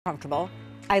comfortable.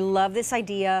 I love this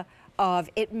idea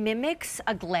of it mimics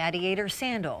a gladiator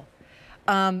sandal,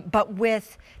 but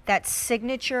with that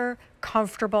signature,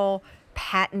 comfortable,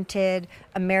 patented,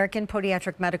 American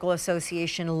Podiatric Medical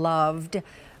Association loved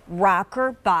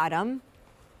rocker bottom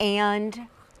and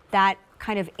that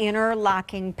kind of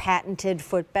interlocking patented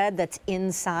footbed that's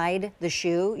inside the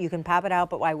shoe. You can pop it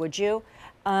out, but why would you?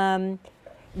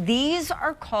 These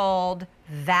are called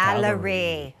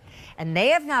Valerie. And they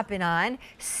have not been on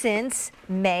since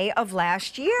May of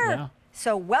last year. Yeah.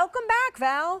 So welcome back,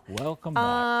 Val. Welcome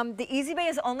back. The Easy Bay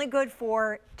is only good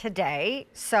for today.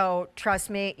 So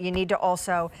trust me, you need to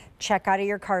also check out of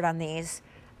your cart on these.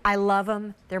 I love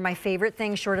them. They're my favorite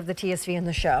thing short of the TSV in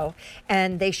the show.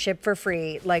 And they ship for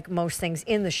free like most things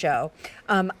in the show.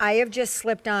 I have just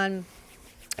slipped on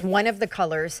one of the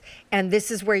colors, and this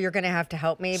is where you're going to have to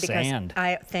help me because sand.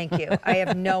 Thank you. I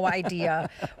have no idea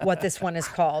what this one is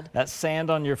called. That's sand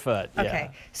on your foot. Okay,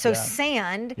 yeah. so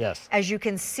sand, yes, as you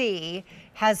can see,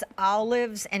 has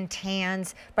olives and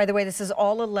tans. By the way, this is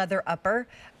all a leather upper.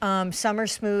 Some are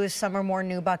smooth, some are more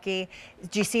nubucky.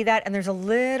 Do you see that? And there's a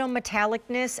little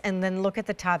metallicness, and then look at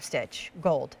the top stitch,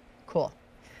 gold. Cool.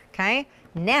 Okay,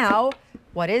 now,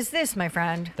 what is this, my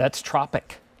friend? That's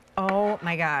tropic. Oh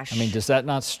my gosh. I mean, does that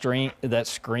not that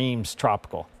screams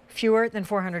tropical? Fewer than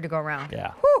 400 to go around.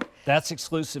 Yeah. Whew. That's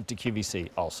exclusive to QVC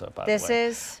also, by the way. This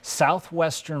is?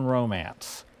 Southwestern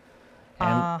Romance.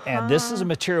 And this is a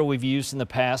material we've used in the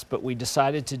past, but we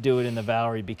decided to do it in the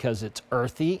Valerie because it's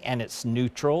earthy and it's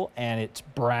neutral and it's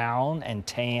brown and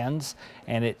tans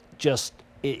and it just,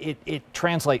 it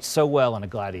translates so well in a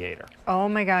gladiator. Oh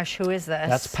my gosh, who is this?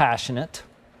 That's Passionate.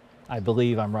 I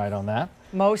believe I'm right on that.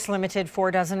 Most limited,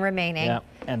 4 dozen remaining. Yeah,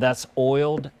 and that's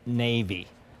oiled navy.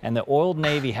 And the oiled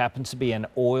navy happens to be an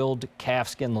oiled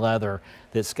calfskin leather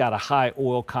that's got a high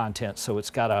oil content, so it's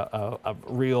got a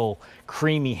real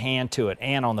creamy hand to it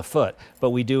and on the foot. But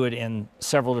we do it in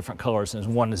several different colors,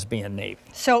 and one is being navy.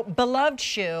 So, beloved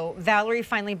shoe, Valerie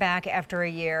finally back after a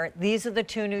year. These are the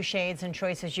 2 new shades and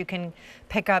choices you can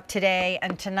pick up today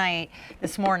and tonight,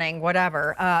 this morning,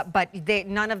 whatever. But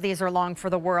none of these are long for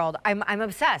the world. I'm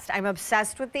obsessed. I'm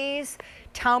obsessed with these.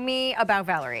 Tell me about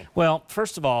Valerie. Well,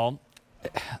 first of all,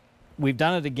 we've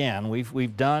done it again.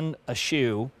 We've done a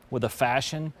shoe with a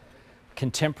fashion,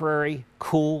 contemporary,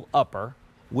 cool upper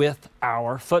with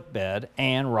our footbed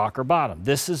and rocker bottom.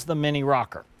 This is the mini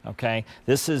rocker, okay?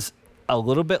 This is a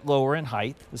little bit lower in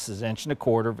height. This is 1.25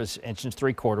 inches, 1.75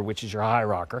 inches, which is your high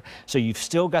rocker. So you've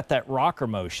still got that rocker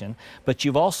motion, but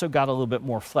you've also got a little bit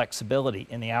more flexibility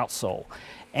in the outsole.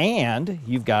 And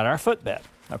you've got our footbed.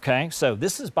 Okay, so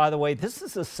this is, by the way, this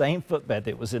is the same footbed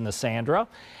that was in the Sandra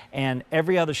and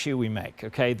every other shoe we make,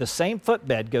 okay? The same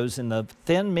footbed goes in the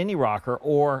thin mini rocker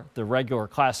or the regular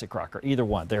classic rocker, either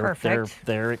one.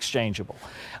 They're exchangeable,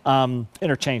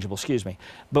 interchangeable, excuse me.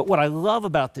 But what I love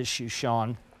about this shoe,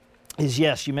 Sean, is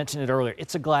yes, you mentioned it earlier,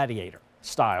 it's a gladiator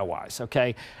style-wise,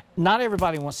 okay? Not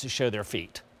everybody wants to show their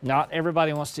feet. Not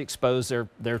everybody wants to expose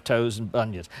their toes and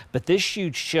bunions, but this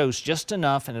shoe shows just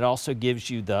enough, and it also gives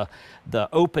you the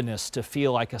openness to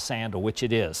feel like a sandal, which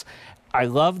it is. I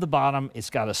love the bottom.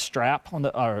 It's got a strap on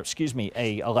the, or excuse me,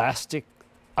 a elastic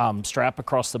strap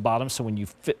across the bottom, so when you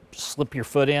slip your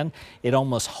foot in, it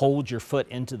almost holds your foot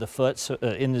into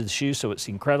the into the shoe, so it's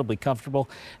incredibly comfortable.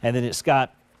 And then it's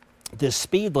got this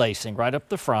speed lacing right up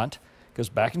the front. Goes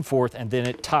back and forth, and then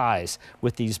it ties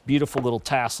with these beautiful little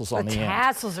tassels on the end. The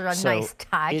tassels are a nice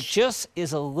touch. It just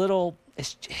is a little,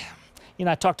 you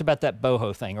know, I talked about that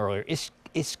boho thing earlier. It's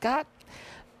got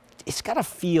a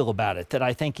feel about it that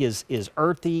I think is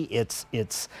earthy. It's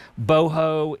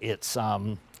boho. It's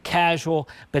casual,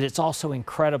 but it's also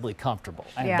incredibly comfortable,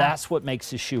 and that's what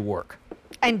makes this shoe work.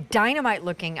 And dynamite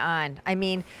looking on. I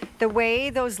mean, the way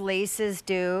those laces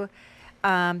do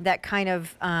that kind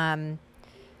of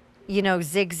you know,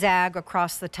 zigzag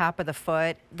across the top of the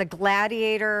foot. The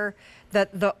gladiator,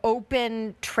 the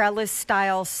open trellis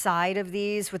style side of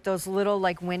these with those little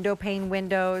like window pane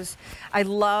windows. I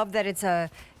love that it's a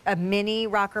mini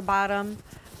rocker bottom.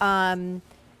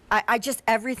 I just,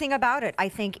 everything about it I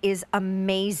think is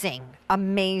amazing,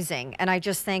 amazing. And I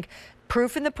just think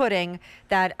proof in the pudding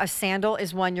that a sandal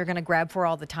is one you're gonna grab for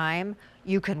all the time.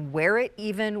 You can wear it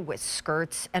even with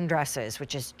skirts and dresses,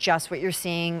 which is just what you're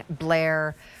seeing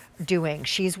Blair doing.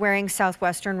 She's wearing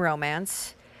Southwestern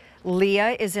Romance.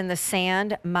 Leah is in the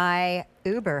sand, my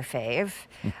Uber fave.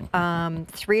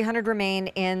 300 remain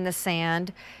in the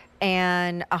sand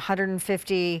and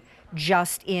 150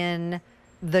 just in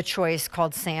the choice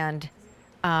called sand,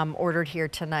 ordered here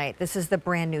tonight. This is the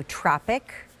brand new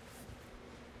Tropic.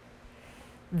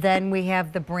 Then we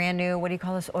have the brand new, what do you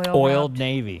call this? Oiled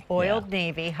navy. Oiled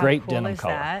navy. How Great cool denim is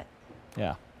color. that?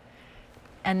 Yeah.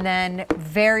 And then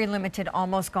very limited,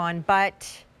 almost gone,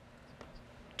 but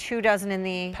 2 dozen in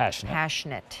the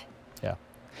passionate. Yeah.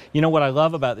 You know what I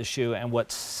love about this shoe and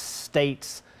what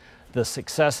states the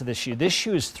success of this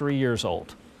shoe is 3 years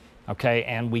old. Okay,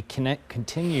 and we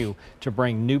continue to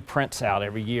bring new prints out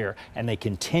every year, and they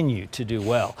continue to do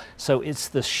well. So it's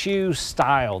the shoe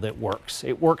style that works.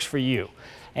 It works for you.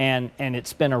 And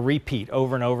it's been a repeat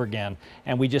over and over again,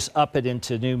 and we just up it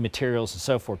into new materials and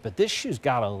so forth. But this shoe's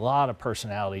got a lot of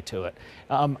personality to it.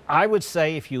 I would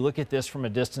say if you look at this from a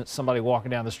distance, somebody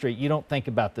walking down the street, you don't think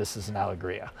about this as an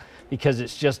Alegria because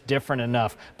it's just different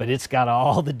enough, but it's got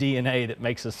all the DNA that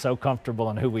makes us so comfortable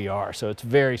in who we are. So it's a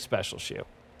very special shoe.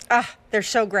 Ah, they're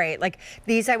so great. Like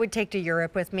these I would take to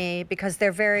Europe with me because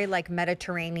they're very like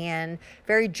Mediterranean,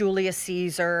 very Julius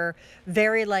Caesar,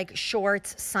 very like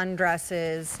shorts,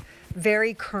 sundresses,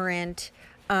 very current.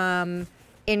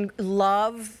 In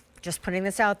love, just putting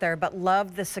this out there, but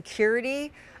love the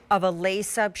security of a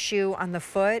lace-up shoe on the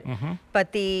foot,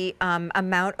 but the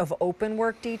amount of open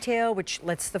work detail, which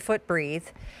lets the foot breathe.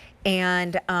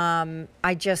 And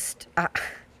I just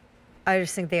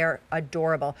think they are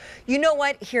adorable. You know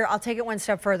what? Here, I'll take it one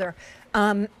step further.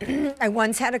 I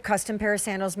once had a custom pair of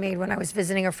sandals made when I was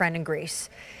visiting a friend in Greece.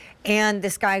 And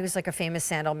this guy who's like a famous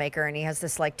sandal maker, and he has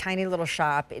this like tiny little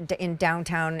shop in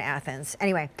downtown Athens.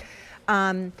 Anyway,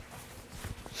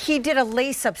 he did a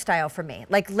lace-up style for me,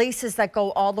 like laces that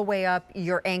go all the way up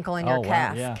your ankle and your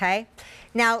calf, okay?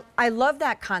 Now, I love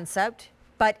that concept.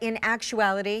 But in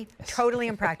actuality, totally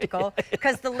impractical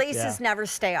because the laces never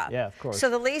stay up. Yeah, of course. So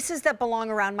the laces that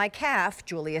belong around my calf,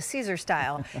 Julius Caesar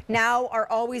style, now are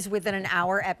always within an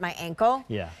hour at my ankle.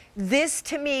 Yeah. This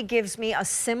to me gives me a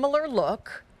similar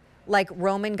look like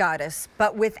Roman goddess,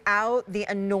 but without the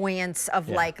annoyance of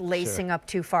like lacing up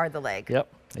too far the leg. Yep,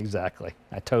 exactly.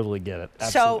 I totally get it.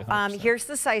 Absolutely, so here's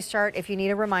the size chart if you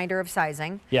need a reminder of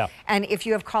sizing. Yeah. And if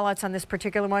you have call-outs on this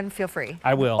particular one, feel free.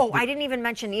 I will. Oh, I didn't even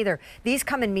mention either. These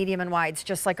come in medium and wides,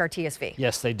 just like our TSV.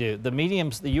 Yes, they do. The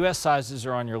mediums, the U.S. sizes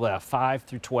are on your left, 5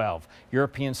 through 12.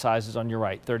 European sizes on your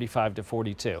right, 35 to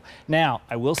 42. Now,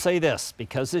 I will say this,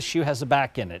 because this shoe has a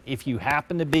back in it, if you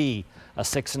happen to be a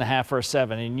 6.5 or a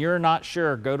 7 and you're not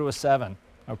sure, go to a 7,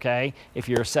 okay? If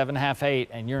you're a 7.5, 8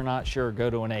 and you're not sure, go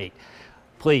to an 8.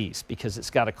 Please, because it's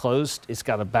got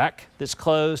a back that's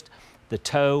closed, the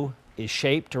toe is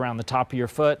shaped around the top of your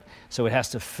foot, so it has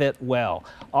to fit well.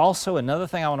 Also, another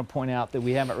thing I want to point out that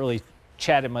we haven't really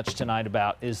chatted much tonight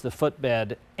about is the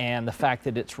footbed and the fact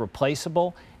that it's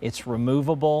replaceable, it's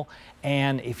removable,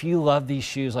 and if you love these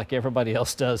shoes like everybody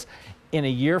else does, in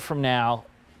a year from now,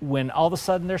 when all of a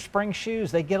sudden they're spring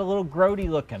shoes, they get a little grody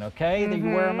looking, okay? You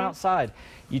wear them outside.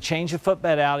 You change the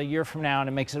footbed out a year from now and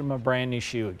it makes them a brand new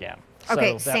shoe again.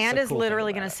 Okay, So sand is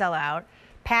literally going to sell out.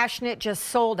 Passionate just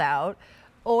sold out.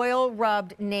 Oil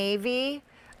rubbed navy,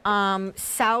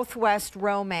 Southwest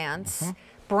romance,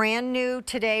 brand new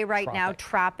today, right now,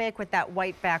 Tropic with that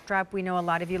white backdrop. We know a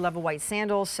lot of you love a white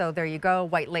sandal, so there you go,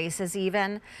 white laces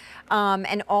even.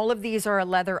 And all of these are a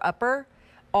leather upper.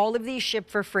 All of these ship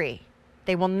for free.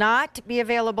 They will not be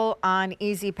available on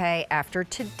Easy Pay after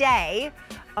today.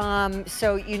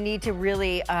 So you need to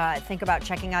really think about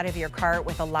checking out of your cart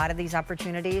with a lot of these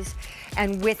opportunities.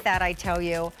 And with that, I tell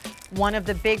you, one of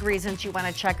the big reasons you want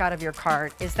to check out of your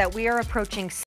cart is that we are approaching